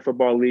an arena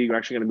football league. We're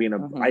actually going to be in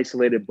an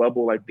isolated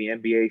bubble like the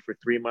NBA for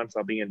 3 months.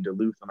 I'll be in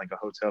Duluth in like a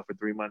hotel for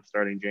 3 months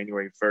starting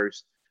January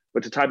 1st.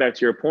 But to tie back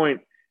to your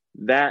point,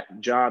 that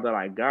job that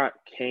I got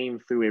came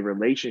through a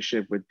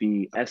relationship with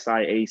the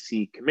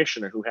SIAC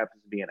commissioner, who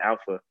happens to be an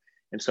Alpha.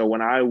 And so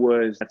when I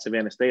was at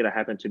Savannah State, I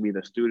happened to be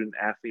the student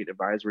athlete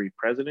advisory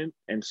president.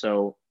 And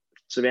so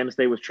Savannah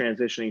State was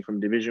transitioning from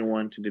Division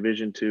I to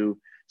Division II.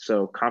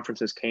 So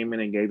conferences came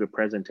in and gave a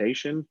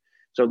presentation.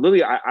 So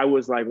literally, I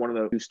was like one of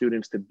the 2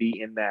 students to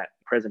be in that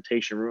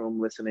presentation room,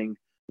 listening,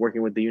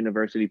 working with the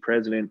university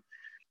president.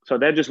 So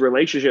that just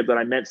relationship that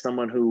I met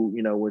someone who,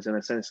 was in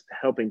a sense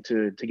helping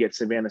to get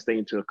Savannah State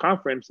into a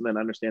conference, and then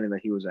understanding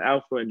that he was an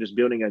Alpha and just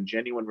building a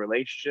genuine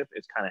relationship,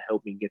 it's kind of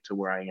helped me get to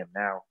where I am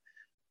now.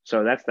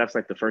 So that's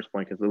like the first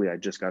point, because literally I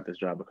just got this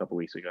job a couple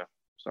weeks ago.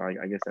 So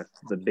I guess that's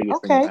the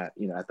biggest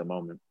thing at the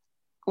moment.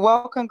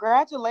 Well,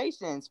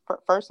 congratulations.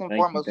 First and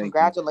foremost,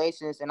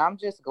 congratulations. And I'm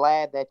just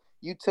glad that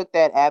you took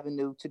that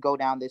avenue to go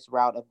down this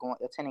route of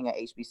attending an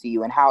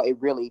HBCU and how it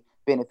really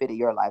benefited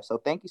your life. So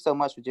thank you so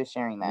much for just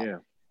sharing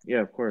that.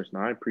 Yeah, of course. No,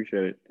 I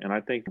appreciate it. And I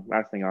think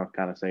last thing I'll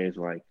kind of say is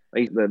like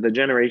the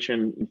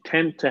generation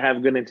tend to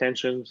have good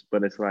intentions,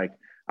 but it's like,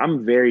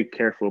 I'm very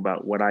careful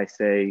about what I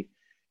say,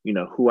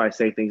 who I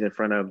say things in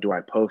front of. Do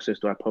I post this?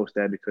 Do I post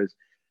that? Because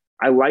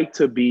I like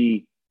to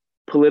be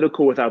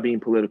political without being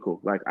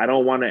political. Like, I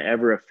don't want to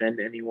ever offend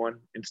anyone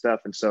and stuff.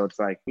 And so it's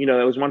like,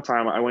 there was one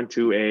time I went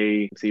to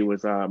my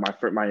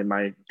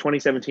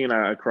 2017,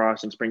 I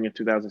crossed in spring of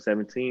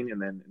 2017. And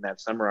then in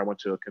that summer, I went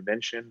to a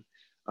convention,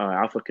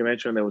 Alpha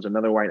convention. There was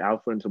another white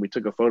Alpha. And so we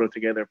took a photo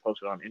together,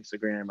 posted on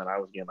Instagram, and I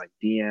was getting like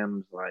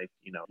DMs, like,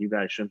 you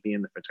guys shouldn't be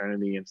in the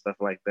fraternity and stuff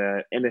like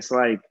that. And it's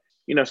like,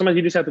 sometimes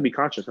you just have to be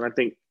conscious. And I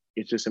think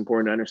it's just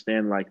important to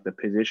understand like the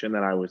position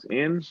that I was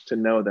in, to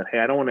know that, hey,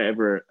 I don't want to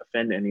ever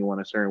offend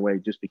anyone a certain way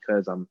just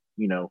because I'm,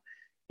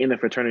 in a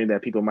fraternity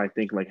that people might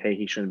think like, hey,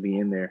 he shouldn't be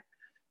in there.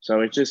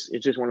 So it's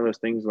just one of those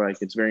things. Like,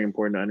 it's very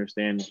important to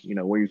understand,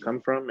 where you come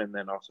from, and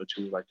then also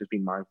to like just be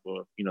mindful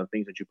of,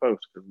 things that you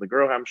post. Because the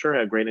girl, I'm sure,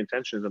 had great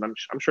intentions, and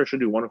I'm sure she'll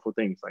do wonderful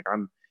things. Like,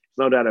 there's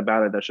no doubt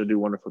about it that she'll do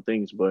wonderful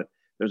things. But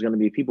there's going to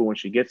be people when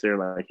she gets there,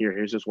 like,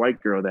 here's this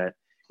white girl that,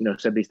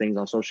 said these things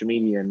on social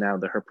media, and now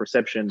her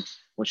perception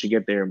when she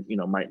get there,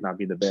 might not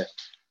be the best.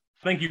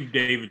 Thank you,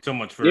 David, so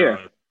much for joining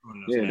us,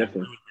 man.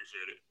 Definitely. Really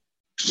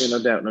appreciate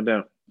it. Yeah, no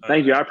doubt.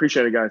 Thank you. I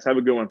appreciate it, guys. Have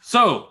a good one.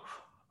 So,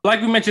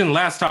 like we mentioned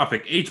last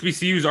topic,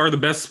 HBCUs are the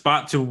best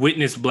spot to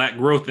witness Black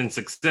growth and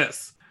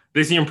success.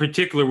 This year in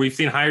particular, we've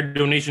seen higher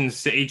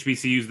donations to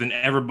HBCUs than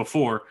ever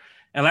before.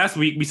 And last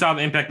week, we saw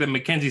the impact that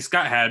Mackenzie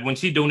Scott had when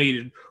she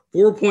donated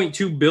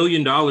 $4.2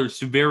 billion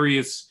to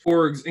various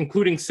orgs,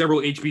 including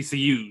several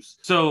HBCUs.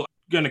 So I'm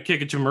going to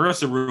kick it to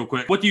Marissa real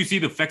quick. What do you see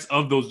the effects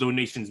of those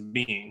donations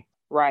being?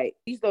 Right.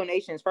 These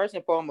donations, first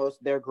and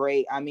foremost, they're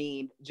great. I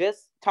mean,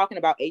 just talking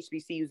about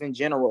HBCUs in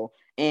general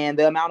and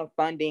the amount of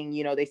funding,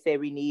 they say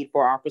we need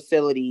for our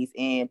facilities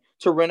and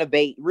to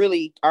renovate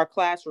really our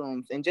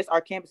classrooms and just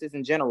our campuses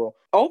in general.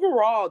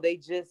 Overall, they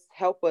just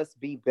help us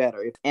be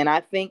better. And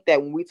I think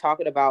that when we're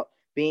talking about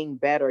being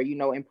better,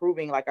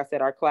 improving, like I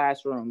said, our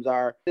classrooms,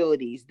 our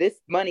facilities, this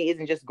money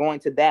isn't just going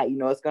to that,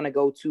 it's going to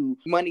go to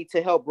money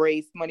to help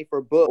raise money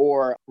for books,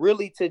 or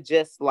really to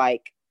just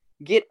like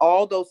get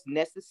all those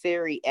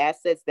necessary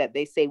assets that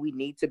they say we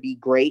need to be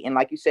great. And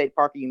like you said,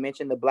 Parker, you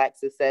mentioned the Black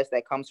success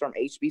that comes from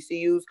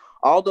HBCUs.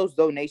 All those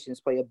donations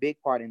play a big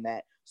part in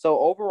that. So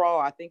overall,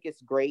 I think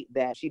it's great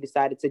that she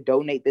decided to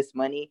donate this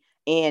money,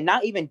 and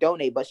not even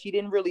donate, but she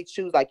didn't really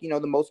choose like, the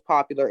most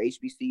popular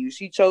HBCU.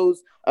 She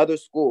chose other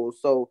schools.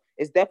 So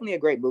it's definitely a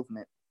great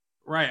movement.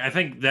 Right. I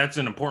think that's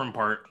an important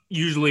part.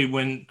 Usually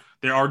when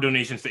there are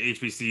donations to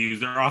HBCUs,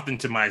 they're often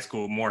to my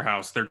school,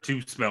 Morehouse. They're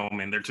to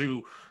Spelman. They're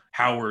to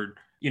Howard,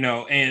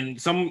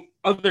 and some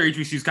other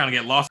HBCUs kind of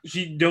get lost.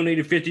 She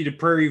donated 50 to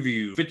Prairie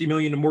View, 50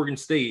 million to Morgan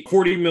State,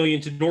 40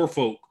 million to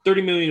Norfolk,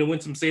 30 million to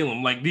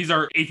Winston-Salem. Like, these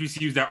are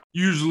HBCUs that are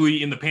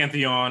usually in the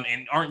pantheon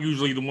and aren't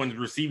usually the ones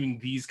receiving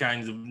these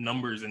kinds of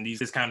numbers and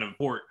this kind of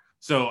support.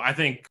 So I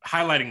think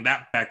highlighting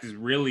that fact is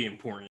really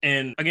important.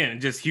 And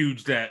again, just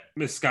huge that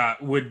Ms.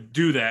 Scott would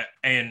do that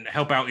and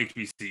help out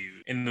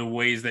HBCUs in the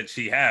ways that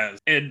she has.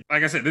 And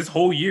like I said, this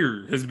whole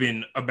year has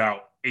been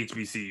about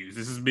HBCUs.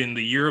 This has been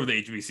the year of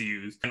the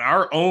HBCUs. And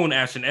our own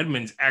Ashton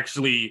Edmonds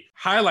actually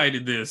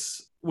highlighted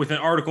this with an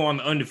article on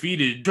The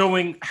Undefeated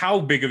showing how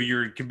big of a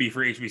year it can be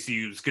for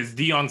HBCUs, because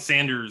Deion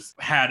Sanders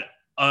had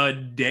a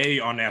day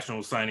on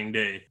National Signing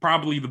Day,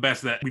 probably the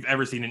best that we've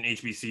ever seen an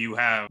HBCU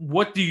have.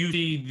 What do you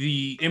see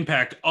the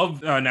impact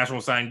of National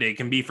Signing Day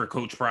can be for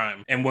Coach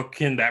Prime, and what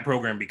can that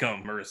program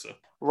become, Marissa?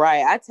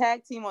 Right. I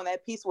tag team on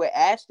that piece with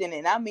Ashton,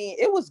 and I mean,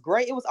 it was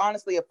great. It was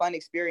honestly a fun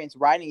experience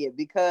writing it,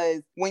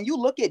 because when you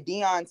look at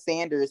Deion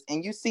Sanders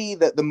and you see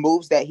the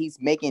moves that he's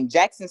making,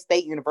 Jackson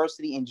State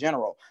University in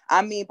general,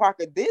 I mean,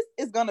 Parker, this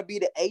is going to be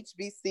the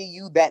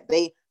HBCU that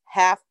they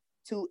have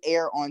to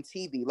air on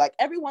TV. Like,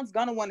 everyone's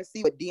gonna want to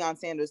see what Deion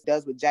Sanders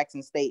does with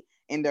Jackson State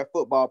in their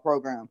football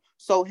program.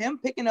 So him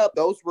picking up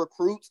those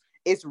recruits,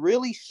 it's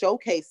really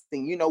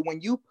showcasing,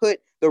 when you put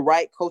the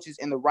right coaches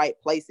in the right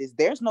places,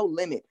 there's no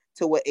limit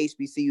to what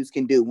HBCUs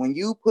can do. When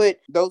you put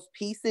those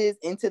pieces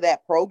into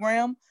that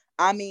program,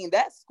 I mean,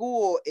 that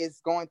school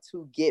is going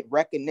to get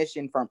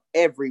recognition from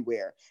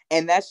everywhere.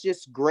 And that's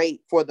just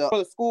great for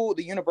the school,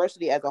 the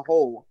university as a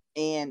whole.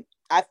 And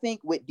I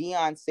think with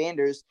Deion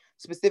Sanders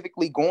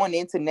specifically going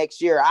into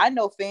next year, I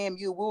know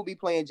FAMU will be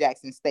playing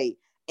Jackson State.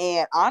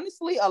 And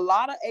honestly, a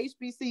lot of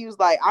HBCUs,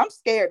 like, I'm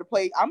scared to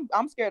play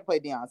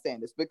Deion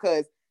Sanders,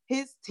 because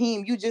his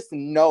team, you just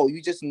know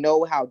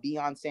how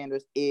Deion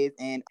Sanders is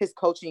and his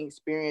coaching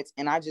experience.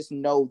 And I just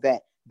know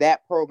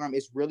that program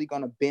is really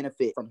going to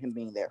benefit from him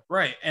being there.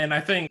 Right. And I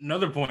think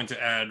another point to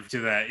add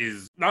to that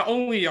is not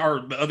only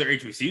are the other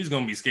HBCUs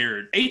going to be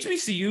scared,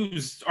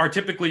 HBCUs are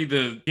typically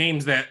the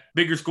games that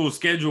bigger schools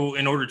schedule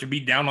in order to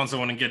beat down on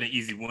someone and get an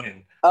easy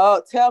win.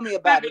 Oh, tell me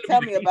about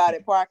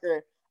it,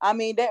 Parker. I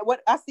mean, I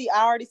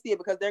already see it,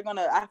 because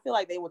I feel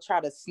like they will try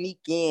to sneak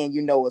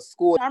in, a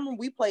school. I remember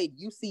we played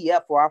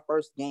UCF for our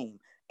first game,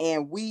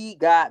 and we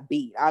got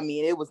beat. I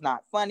mean, it was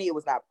not funny. It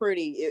was not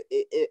pretty.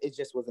 It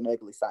just was an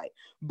ugly sight.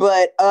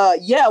 But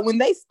when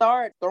they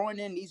start throwing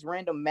in these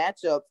random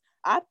matchups,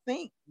 I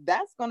think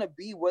that's going to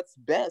be what's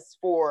best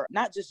for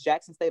not just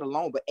Jackson State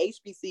alone, but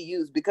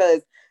HBCUs,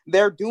 because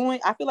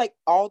I feel like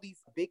all these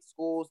big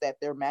schools that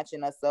they're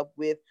matching us up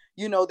with,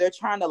 they're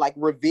trying to like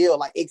reveal,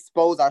 like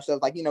expose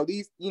ourselves. Like,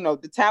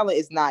 the talent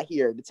is not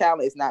here. The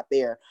talent is not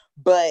there.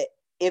 But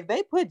if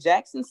they put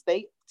Jackson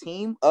State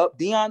team up,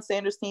 Deion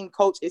Sanders team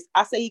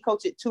I say he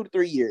coached it 2 to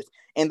 3 years,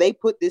 and they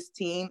put this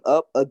team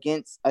up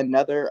against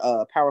another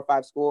Power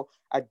 5 school,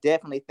 I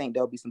definitely think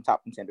there'll be some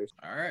top contenders.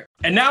 All right.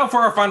 And now for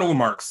our final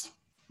remarks.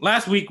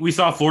 Last week, we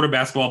saw Florida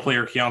basketball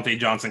player Keontae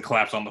Johnson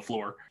collapse on the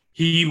floor.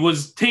 He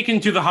was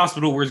taken to the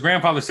hospital where his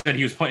grandfather said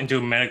he was put into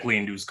a medically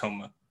induced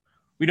coma.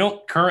 We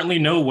don't currently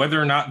know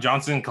whether or not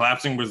Johnson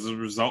collapsing was a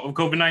result of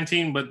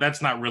COVID-19, but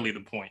that's not really the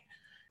point.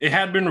 It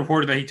had been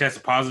reported that he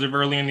tested positive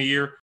early in the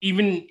year.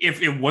 Even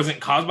if it wasn't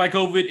caused by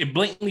COVID, it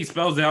blatantly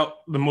spells out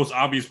the most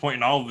obvious point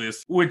in all of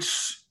this,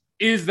 which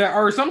is that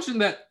our assumption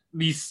that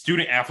these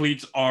student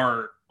athletes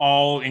are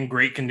all in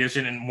great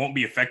condition and won't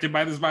be affected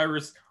by this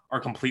virus are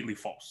completely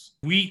false.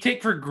 We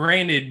take for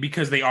granted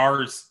because they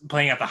are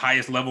playing at the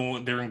highest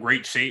level, they're in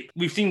great shape.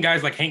 We've seen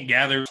guys like Hank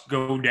Gathers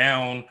go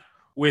down,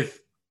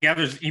 with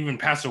Gathers even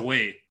pass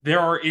away. There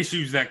are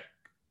issues that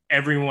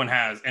everyone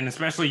has, and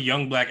especially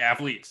young Black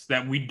athletes,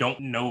 that we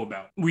don't know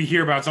about. We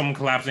hear about someone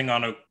collapsing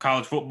on a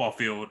college football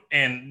field,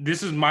 and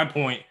this is my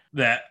point,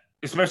 that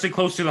especially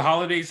close to the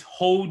holidays,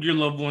 hold your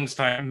loved ones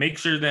tight. Make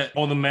sure that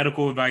all the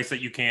medical advice that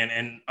you can,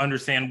 and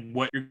understand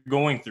what you're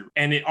going through.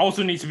 And it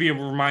also needs to be a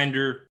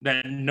reminder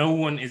that no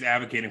one is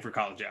advocating for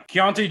college athletes.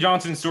 Keontae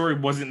Johnson's story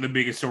wasn't the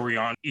biggest story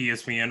on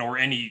ESPN or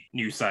any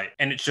news site,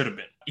 and it should have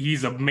been.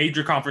 He's a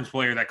major conference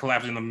player that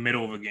collapsed in the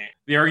middle of a game.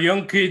 There are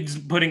young kids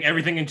putting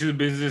everything into the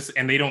business,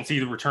 and they don't see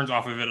the returns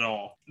off of it at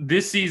all.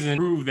 This season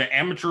proved that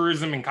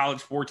amateurism in college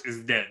sports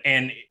is dead.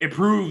 And it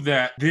proved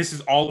that this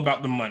is all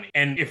about the money.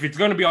 And if it's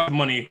going to be all the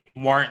money,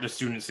 why aren't the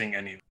students seeing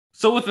any of it?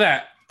 So with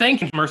that,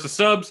 Thank you, Marissa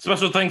Stubbs.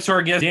 Special thanks to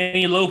our guests,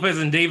 Danny Lopez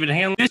and David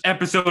Hanley. This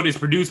episode is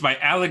produced by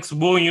Alex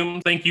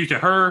Williams. Thank you to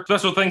her.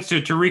 Special thanks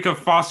to Tarika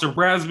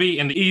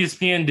Foster-Brasby and the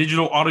ESPN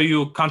Digital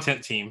Audio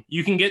Content Team.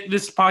 You can get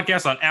this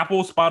podcast on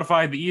Apple,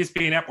 Spotify, the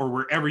ESPN app, or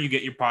wherever you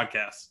get your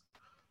podcasts.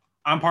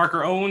 I'm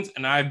Parker Owens,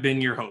 and I've been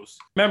your host.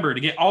 Remember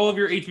to get all of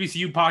your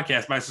HBCU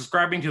podcasts by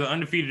subscribing to the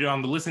Undefeated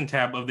on the Listen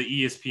tab of the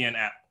ESPN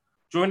app.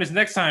 Join us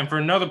next time for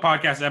another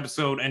podcast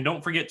episode, and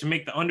don't forget to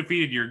make the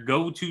Undefeated your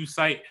go-to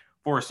site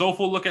for a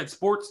soulful look at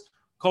sports,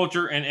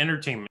 culture, and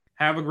entertainment.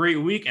 Have a great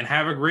week and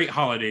have a great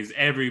holidays,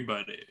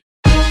 everybody.